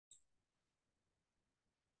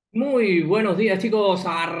Muy buenos días, chicos.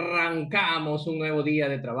 Arrancamos un nuevo día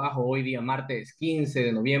de trabajo, hoy día martes 15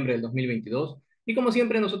 de noviembre del 2022. Y como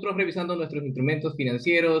siempre, nosotros revisando nuestros instrumentos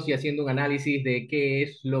financieros y haciendo un análisis de qué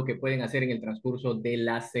es lo que pueden hacer en el transcurso de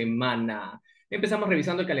la semana. Empezamos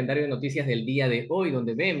revisando el calendario de noticias del día de hoy,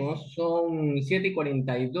 donde vemos son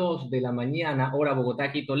 7:42 de la mañana, hora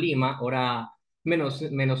Bogotá, Quito, Lima, hora menos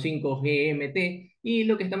 5 GMT. Y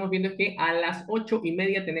lo que estamos viendo es que a las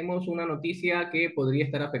 8:30 tenemos una noticia que podría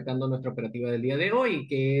estar afectando nuestra operativa del día de hoy,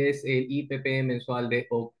 que es el IPP mensual de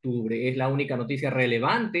octubre. Es la única noticia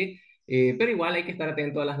relevante, pero igual hay que estar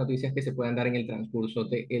atento a las noticias que se puedan dar en el transcurso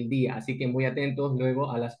del día. Así que muy atentos,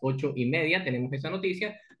 luego a las 8:30 tenemos esa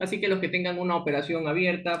noticia. Así que los que tengan una operación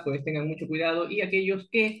abierta, pues tengan mucho cuidado, y aquellos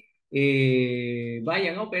que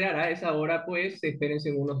vayan a operar a esa hora, pues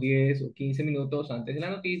espérense unos 10 o 15 minutos antes de la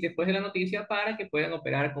noticia, después de la noticia, para que puedan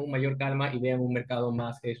operar con mayor calma y vean un mercado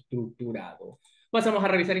más estructurado. Pasamos a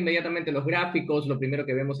revisar inmediatamente los gráficos. Lo primero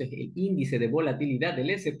que vemos es el índice de volatilidad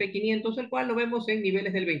del SP500, el cual lo vemos en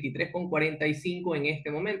niveles del 23,45 en este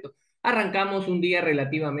momento. Arrancamos un día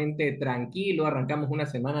relativamente tranquilo, arrancamos una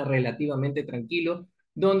semana relativamente tranquilo,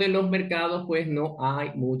 donde los mercados pues no hay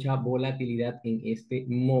mucha volatilidad en este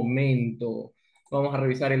momento. Vamos a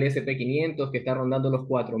revisar el SP500 que está rondando los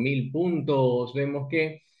 4.000 puntos. Vemos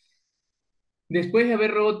que después de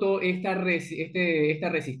haber roto esta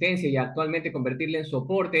resistencia y actualmente convertirla en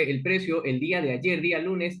soporte, el precio el día de ayer, día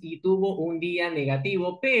lunes, y tuvo un día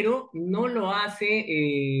negativo, pero no lo hace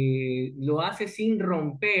sin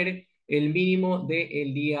romper el mínimo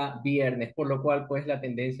del día viernes, por lo cual pues la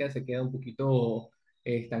tendencia se queda un poquito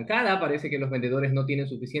estancada. Parece que los vendedores no tienen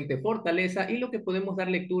suficiente fortaleza, y lo que podemos dar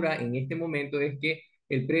lectura en este momento es que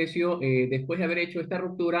el precio, después de haber hecho esta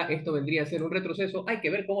ruptura, esto vendría a ser un retroceso. Hay que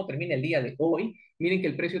ver cómo termina el día de hoy. Miren que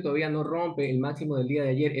el precio todavía no rompe el máximo del día de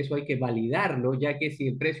ayer. Eso hay que validarlo, ya que si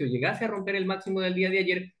el precio llegase a romper el máximo del día de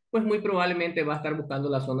ayer, pues muy probablemente va a estar buscando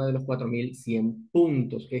la zona de los 4.100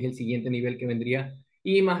 puntos, que es el siguiente nivel que vendría.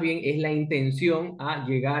 Y más bien es la intención a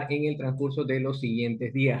llegar en el transcurso de los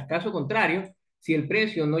siguientes días. Caso contrario, si el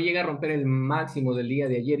precio no llega a romper el máximo del día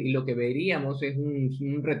de ayer, y lo que veríamos es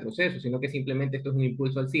un retroceso, sino que simplemente esto es un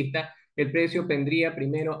impulso alcista, el precio vendría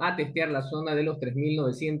primero a testear la zona de los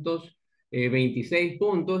 3.926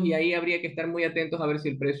 puntos, y ahí habría que estar muy atentos a ver si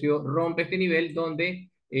el precio rompe este nivel, donde,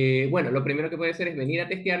 bueno, lo primero que puede hacer es venir a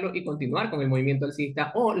testearlo y continuar con el movimiento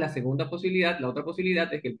alcista, o la segunda posibilidad, la otra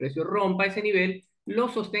posibilidad es que el precio rompa ese nivel, lo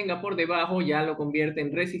sostenga por debajo, ya lo convierte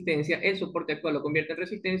en resistencia, el soporte actual lo convierte en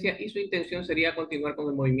resistencia, y su intención sería continuar con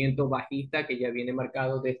el movimiento bajista que ya viene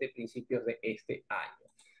marcado desde principios de este año.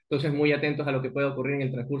 Entonces, muy atentos a lo que pueda ocurrir en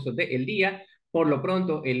el transcurso del día. Por lo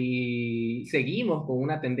pronto, seguimos con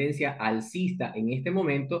una tendencia alcista en este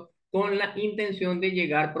momento, con la intención de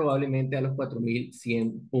llegar probablemente a los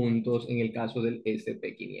 4.100 puntos en el caso del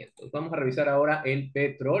SP500. Vamos a revisar ahora el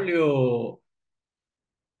petróleo.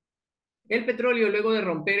 El petróleo, luego de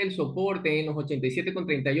romper el soporte en los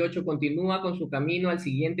 87,38, continúa con su camino al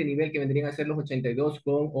siguiente nivel, que vendrían a ser los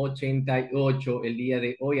 82,88. El día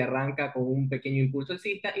de hoy arranca con un pequeño impulso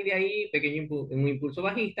alcista, y de ahí un impulso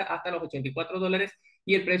bajista hasta los $84,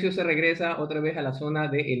 y el precio se regresa otra vez a la zona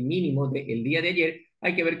del mínimo del día de ayer.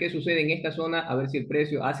 Hay que ver qué sucede en esta zona, a ver si el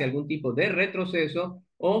precio hace algún tipo de retroceso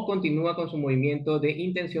o continúa con su movimiento de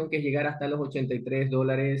intención, que es llegar hasta los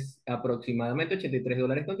 $83 aproximadamente,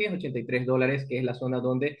 $83,10, $83, que es la zona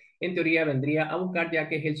donde en teoría vendría a buscar, ya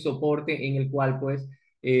que es el soporte en el cual pues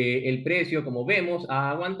el precio, como vemos,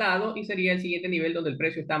 ha aguantado, y sería el siguiente nivel donde el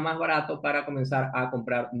precio está más barato para comenzar a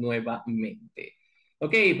comprar nuevamente.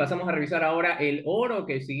 Ok, pasamos a revisar ahora el oro,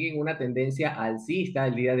 que sigue en una tendencia alcista.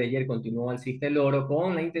 El día de ayer continuó alcista el oro,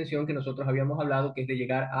 con la intención que nosotros habíamos hablado, que es de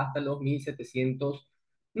llegar hasta los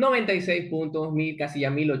 1.796 puntos, casi ya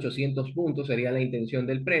 1.800 puntos sería la intención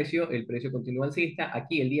del precio. El precio continúa alcista.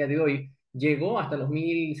 Aquí el día de hoy llegó hasta los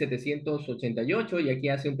 1.788, y aquí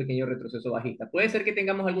hace un pequeño retroceso bajista. Puede ser que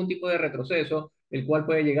tengamos algún tipo de retroceso, el cual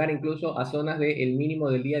puede llegar incluso a zonas del mínimo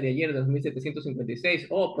del día de ayer de los 1.756,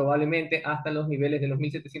 o probablemente hasta los niveles de los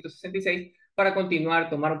 1.766, para continuar,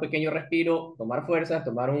 tomar un pequeño respiro, tomar fuerzas,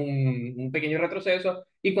 tomar un pequeño retroceso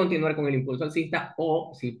y continuar con el impulso alcista.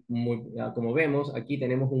 O si, como vemos, aquí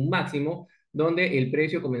tenemos un máximo donde el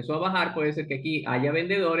precio comenzó a bajar, puede ser que aquí haya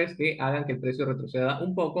vendedores que hagan que el precio retroceda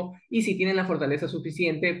un poco, y si tienen la fortaleza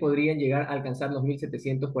suficiente podrían llegar a alcanzar los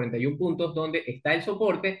 1.741 puntos, donde está el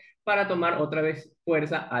soporte, para tomar otra vez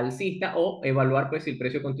fuerza alcista, o evaluar pues si el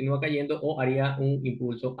precio continúa cayendo o haría un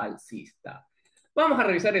impulso alcista. Vamos a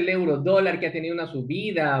revisar el euro dólar, que ha tenido una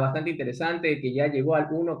subida bastante interesante, que ya llegó al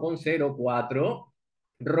 1,04,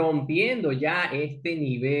 rompiendo ya este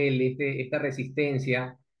nivel, esta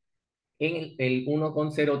resistencia en el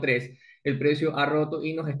 1,03. El precio ha roto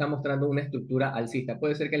y nos está mostrando una estructura alcista.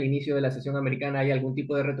 Puede ser que al inicio de la sesión americana haya algún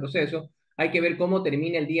tipo de retroceso. Hay que ver cómo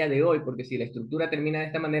termina el día de hoy, porque si la estructura termina de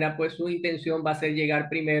esta manera, pues su intención va a ser llegar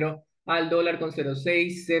primero al dólar con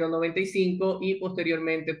 0,6095 y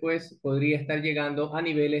posteriormente pues podría estar llegando a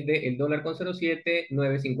niveles del dólar con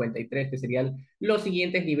 0,7953, que serían los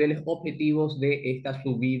siguientes niveles objetivos de esta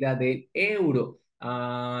subida del euro.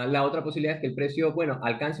 La otra posibilidad es que el precio, bueno,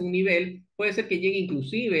 alcance un nivel, puede ser que llegue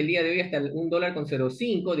inclusive el día de hoy hasta un dólar con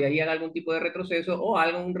 0,5, de ahí haga algún tipo de retroceso o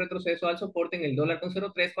haga un retroceso al soporte en el dólar con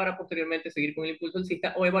 0,3 para posteriormente seguir con el impulso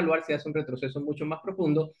alcista o evaluar si hace un retroceso mucho más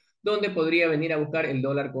profundo donde podría venir a buscar el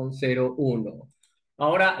dólar con 0,1.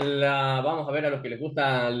 Ahora vamos a ver a los que les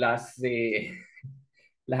gustan las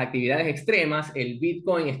actividades extremas. El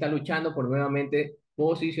Bitcoin está luchando por nuevamente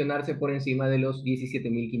posicionarse por encima de los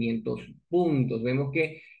 17.500 puntos. Vemos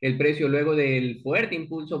que el precio luego del fuerte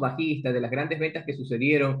impulso bajista, de las grandes ventas que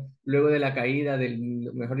sucedieron, luego de la caída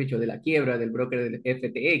mejor dicho, de la quiebra del broker del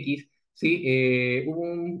FTX, sí, hubo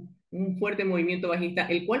un fuerte movimiento bajista,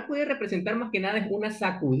 el cual puede representar más que nada es una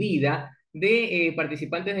sacudida de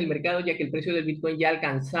participantes del mercado, ya que el precio del Bitcoin ya ha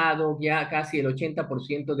alcanzado ya casi el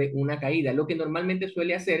 80% de una caída. Lo que normalmente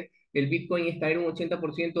suele hacer el Bitcoin es caer un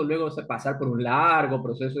 80%, luego pasar por un largo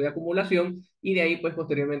proceso de acumulación y de ahí pues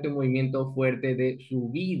posteriormente un movimiento fuerte de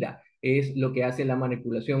subida. Es lo que hace la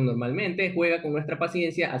manipulación normalmente, juega con nuestra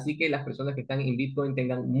paciencia, así que las personas que están en Bitcoin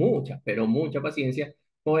tengan mucha, pero mucha paciencia.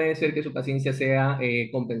 Puede ser que su paciencia sea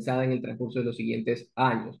compensada en el transcurso de los siguientes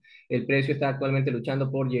años. El precio está actualmente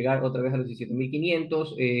luchando por llegar otra vez a los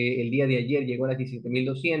 17.500. El día de ayer llegó a las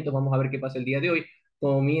 17.200. Vamos a ver qué pasa el día de hoy.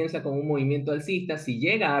 Comienza con un movimiento alcista. Si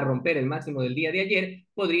llega a romper el máximo del día de ayer,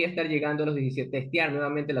 podría estar llegando a los 17, testear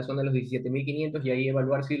nuevamente la zona de los 17.500 y ahí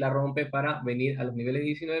evaluar si la rompe para venir a los niveles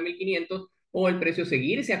de 19.500 o el precio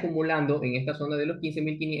seguirse acumulando en esta zona de los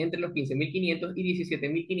 15.500, entre los 15.500 y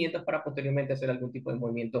 17.500 para posteriormente hacer algún tipo de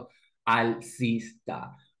movimiento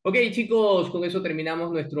alcista. Ok, chicos, con eso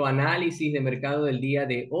terminamos nuestro análisis de mercado del día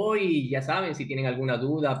de hoy. Ya saben, si tienen alguna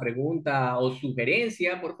duda, pregunta o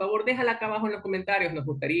sugerencia, por favor, déjala acá abajo en los comentarios. Nos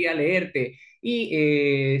gustaría leerte.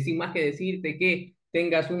 Y sin más que decirte que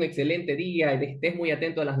tengas un excelente día y estés muy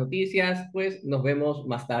atento a las noticias, pues nos vemos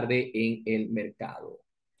más tarde en el mercado.